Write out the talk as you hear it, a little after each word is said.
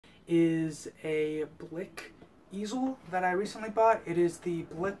is a Blick easel that I recently bought. It is the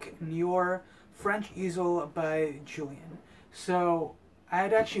Blick Nior French easel by Julian. So I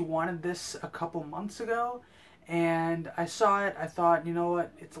had actually wanted this a couple months ago, and I saw it. I thought, you know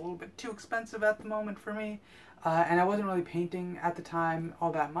what, it's a little bit too expensive at the moment for me, and I wasn't really painting at the time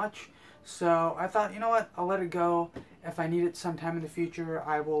all that much. So I thought, you know what, I'll let it go. If I need it sometime in the future,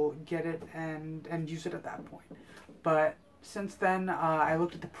 I will get it and use it at that point. But since then, I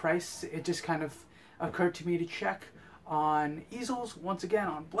looked at the price. It just kind of occurred to me to check on easels, once again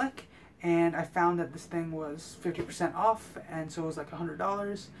on Blick, and I found that this thing was 50% off, and so it was like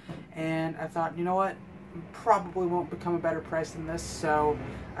 $100. And I thought, you know what, probably won't become a better price than this, so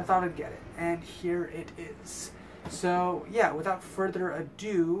I thought I'd get it, and here it is. So yeah, without further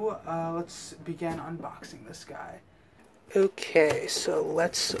ado, let's begin unboxing this guy. Okay, so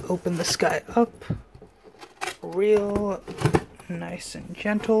let's open this guy up real nice and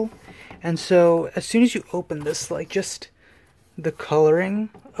gentle. And so as soon as you open this, like, just the coloring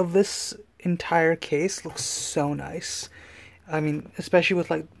of this entire case looks so nice. I mean, especially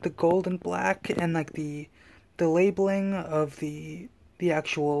with like the gold and black and like the labeling of the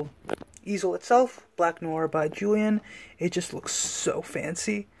actual easel itself, Black Noir by Julian. It just looks so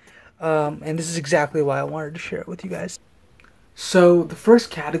fancy. And this is exactly why I wanted to share it with you guys. So the first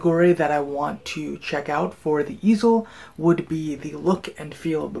category that I want to check out for the easel would be the look and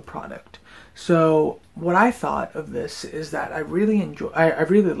feel of the product. So what I thought of this is that I really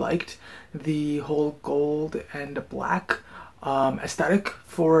liked the whole gold and black aesthetic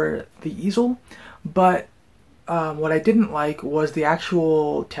for the easel, but what I didn't like was the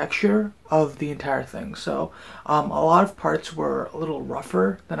actual texture of the entire thing. So a lot of parts were a little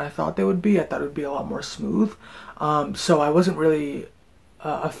rougher than I thought they would be. I thought it would be a lot more smooth. So I wasn't really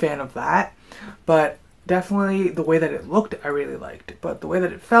a fan of that. But definitely the way that it looked, I really liked. But the way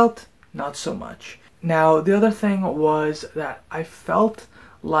that it felt, not so much. Now, the other thing was that I felt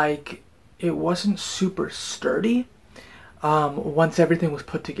like it wasn't super sturdy once everything was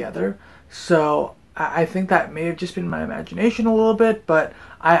put together. So I think that may have just been my imagination a little bit, but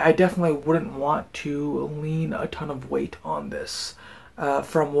I definitely wouldn't want to lean a ton of weight on this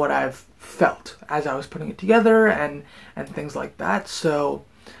from what I've felt as I was putting it together and things like that. So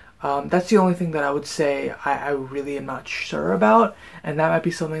that's the only thing that I would say I really am not sure about, and that might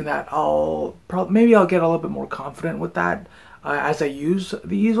be something that maybe I'll get a little bit more confident with that as I use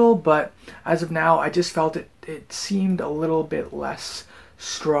the easel, but as of now, I just felt it seemed a little bit less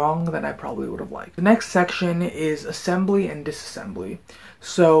strong than I probably would have liked. The next section is assembly and disassembly.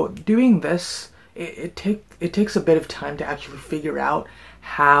 So doing this, it takes a bit of time to actually figure out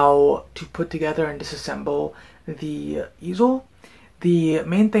how to put together and disassemble the easel. The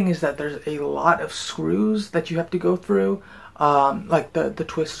main thing is that there's a lot of screws that you have to go through, like the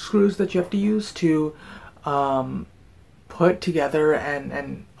twist screws that you have to use to put together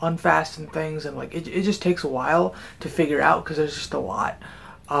and unfasten things, and like it just takes a while to figure out because there's just a lot.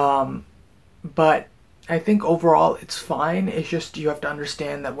 But I think overall it's fine. It's just you have to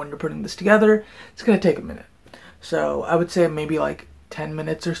understand that when you're putting this together, it's going to take a minute. So I would say maybe like 10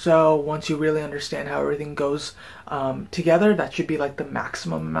 minutes or so. Once you really understand how everything goes together, that should be like the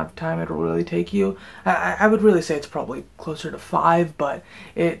maximum amount of time it'll really take you. I would really say it's probably closer to 5, but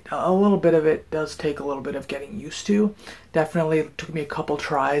a little bit of it does take a little bit of getting used to. Definitely took me a couple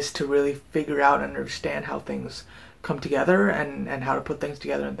tries to really figure out and understand how things come together and how to put things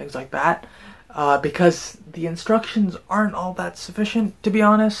together and things like that. Because the instructions aren't all that sufficient, to be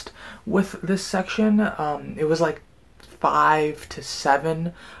honest, with this section. It was like 5 to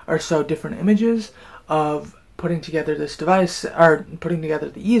 7 or so different images of putting together this device, or putting together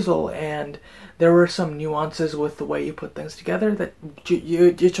the easel, and there were some nuances with the way you put things together that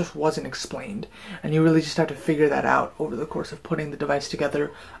it just wasn't explained, and you really just have to figure that out over the course of putting the device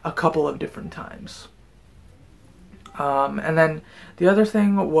together a couple of different times. And then the other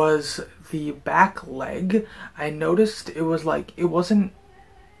thing was the back leg. I noticed it wasn't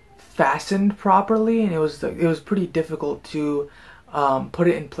fastened properly, and it was pretty difficult to put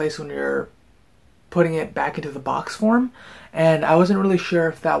it in place when you're putting it back into the box form, and I wasn't really sure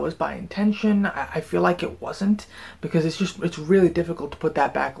if that was by intention. I feel like it wasn't, because it's really difficult to put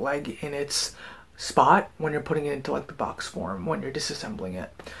that back leg in its spot when you're putting it into like the box form when you're disassembling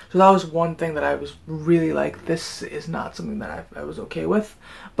it. So that was one thing that I was really like, this is not something that I was okay with.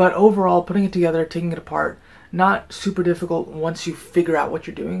 But overall, putting it together, taking it apart, not super difficult once you figure out what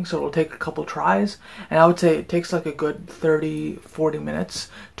you're doing, so it'll take a couple tries, and I would say it takes like a good 30-40 minutes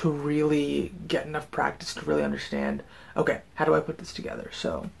to really get enough practice to really understand, okay, how do I put this together?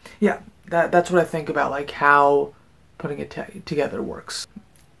 So yeah, that's what I think about like how putting it together works.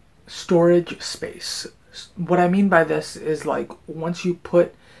 storage space. What I mean by this is, like, once you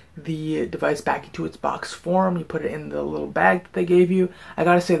put the device back into its box form, you put it in the little bag that they gave you. I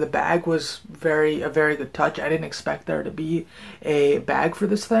gotta say, the bag was a very good touch. I didn't expect there to be a bag for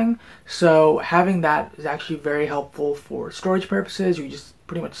this thing, so having that is actually very helpful for storage purposes. You just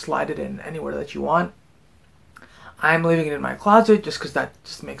pretty much slide it in anywhere that you want. I'm leaving it in my closet just because that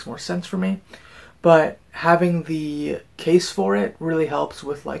just makes more sense for me, but having the case for it really helps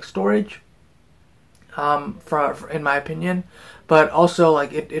with, like, storage, in my opinion. But also,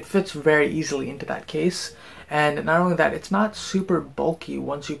 like, it fits very easily into that case, and not only that, it's not super bulky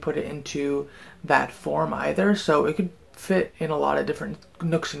once you put it into that form either, so it could fit in a lot of different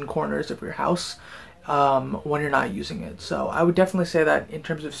nooks and corners of your house when you're not using it. So I would definitely say that in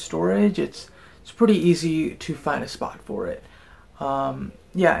terms of storage, it's pretty easy to find a spot for it.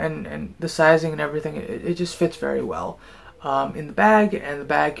 Yeah, and the sizing and everything, it just fits very well in the bag, and the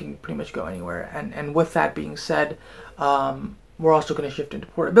bag can pretty much go anywhere. And with that being said, we're also going to shift into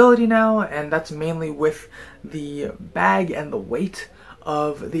portability now, and that's mainly with the bag and the weight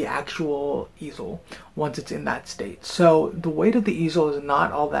of the actual easel once it's in that state. So the weight of the easel is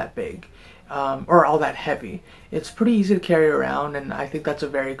not all that big, or all that heavy. It's pretty easy to carry around, and I think that's a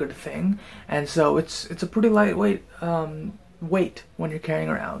very good thing. And so it's a pretty lightweight weight when you're carrying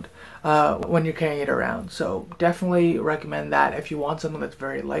it around. So definitely recommend that if you want something that's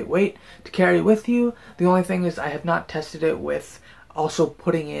very lightweight to carry with you. The only thing is, I have not tested it with also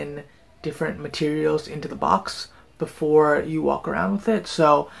putting in different materials into the box before you walk around with it.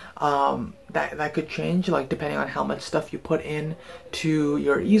 So that could change, like, depending on how much stuff you put in to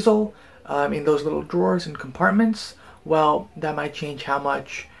your easel in those little drawers and compartments. Well, that might change how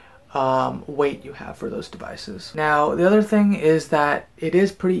much weight you have for those devices. Now, the other thing is that it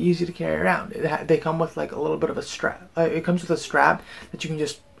is pretty easy to carry around. They come with, like, a little bit of a strap. It comes with a strap that you can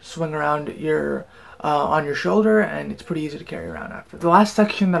just swing around your on your shoulder, and it's pretty easy to carry around after. The last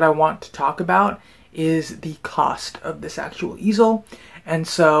section that I want to talk about is the cost of this actual easel. And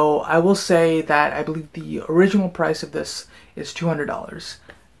so I will say that I believe the original price of this is $200.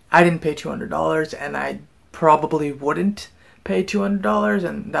 I didn't pay $200, and I probably wouldn't pay $200,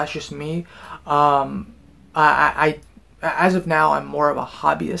 and that's just me. I as of now, I'm more of a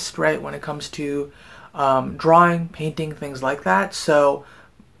hobbyist, right, when it comes to drawing, painting, things like that. So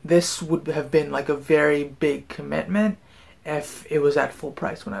this would have been like a very big commitment if it was at full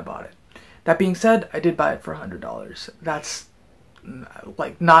price when I bought it. That being said, I did buy it for $100. That's,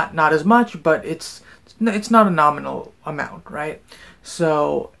 like, not as much, but it's not a nominal amount, right?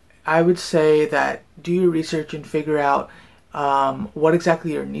 So I would say that do your research and figure out what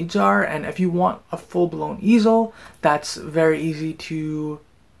exactly your needs are, and if you want a full-blown easel that's very easy to,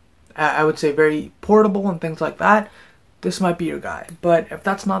 I would say very portable and things like that, this might be your guy. But if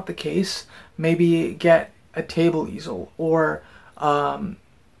that's not the case, maybe get a table easel or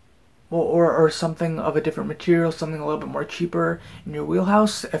something of a different material, something a little bit more cheaper in your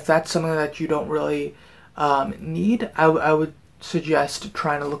wheelhouse. If that's something that you don't really need, I would suggest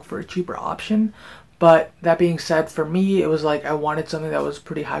trying to look for a cheaper option. But that being said, for me, it was like I wanted something that was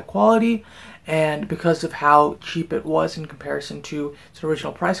pretty high quality, and because of how cheap it was in comparison to its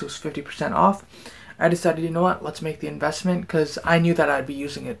original price, it was 50% off. I decided, you know what, let's make the investment, because I knew that I'd be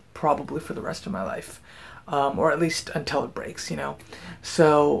using it probably for the rest of my life, or at least until it breaks, you know.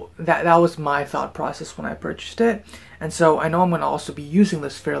 So that was my thought process when I purchased it, and so I know I'm going to also be using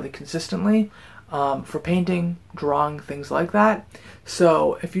this fairly consistently for painting, drawing, things like that.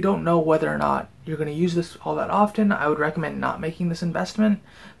 So if you don't know whether or not you're going to use this all that often, I would recommend not making this investment.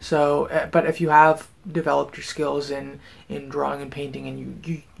 So, but if you have developed your skills in drawing and painting,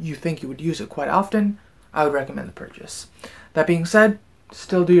 and you think you would use it quite often, I would recommend the purchase. That being said,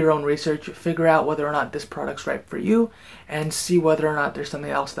 still do your own research, figure out whether or not this product's right for you, and see whether or not there's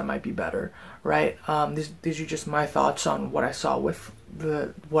something else that might be better, right? These are just my thoughts on what I saw with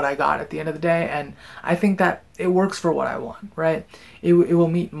what I got at the end of the day, and I think that it works for what I want, right? It will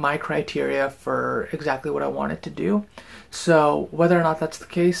meet my criteria for exactly what I want it to do. So whether or not that's the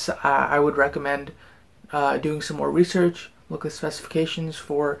case, I would recommend doing some more research, look at specifications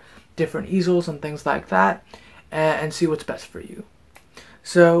for different easels and things like that, and see what's best for you.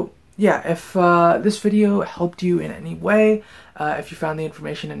 So yeah, if this video helped you in any way, if you found the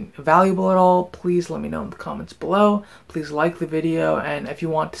information valuable at all, please let me know in the comments below. Please like the video, and if you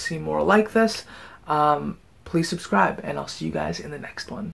want to see more like this, please subscribe, and I'll see you guys in the next one.